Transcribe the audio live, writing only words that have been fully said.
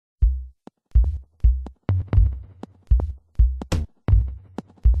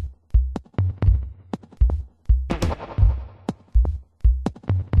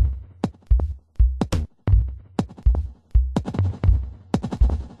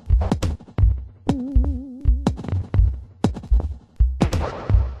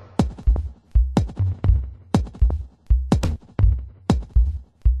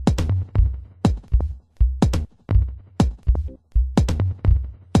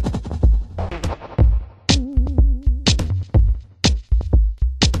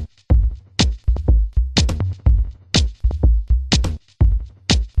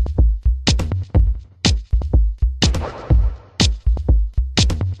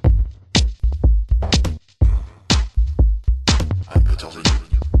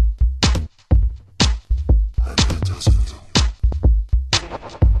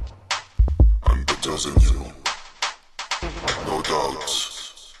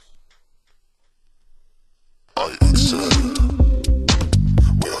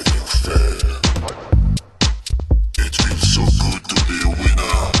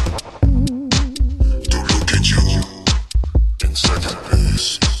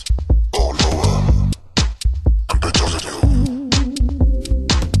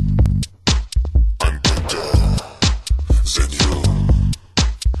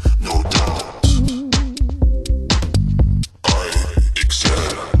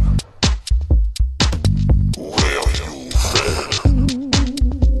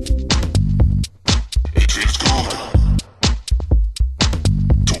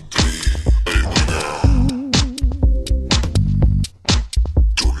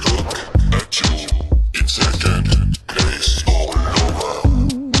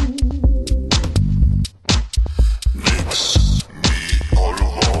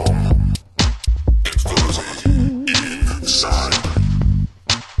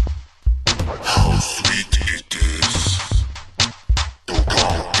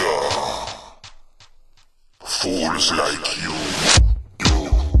Fools like you.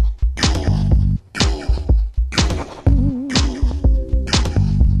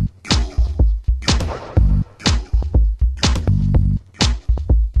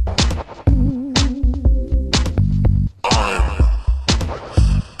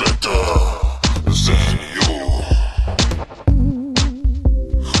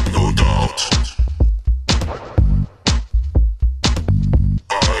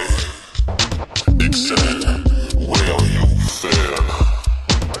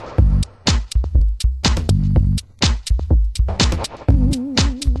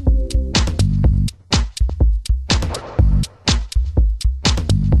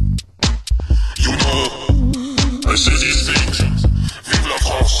 I say these things, vive la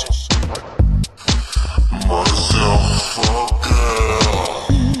France, motherfucker.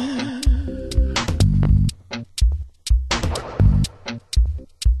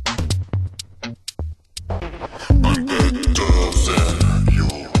 I'm better than you,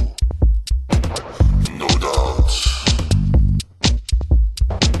 no doubt.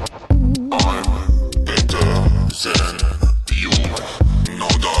 I'm better than you, no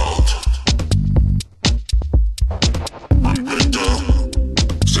doubt.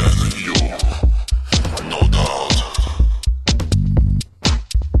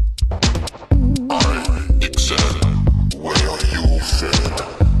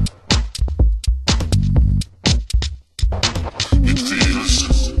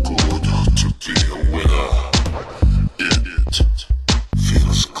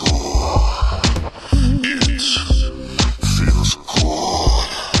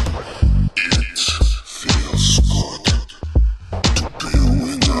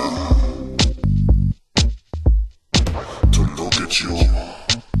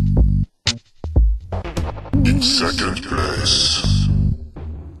 In second place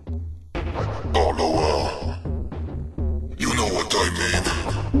or lower, you know what I mean.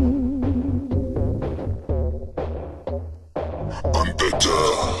 I'm better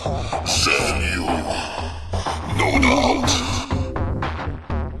than you, no doubt.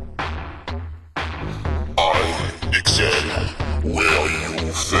 I excel where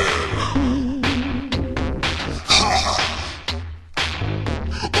you fail.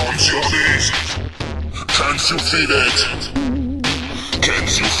 On your knees. Can't you feel it?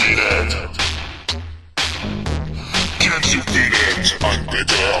 Can't you feel it? Can't you feel it? I'm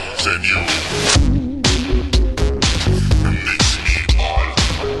better than you.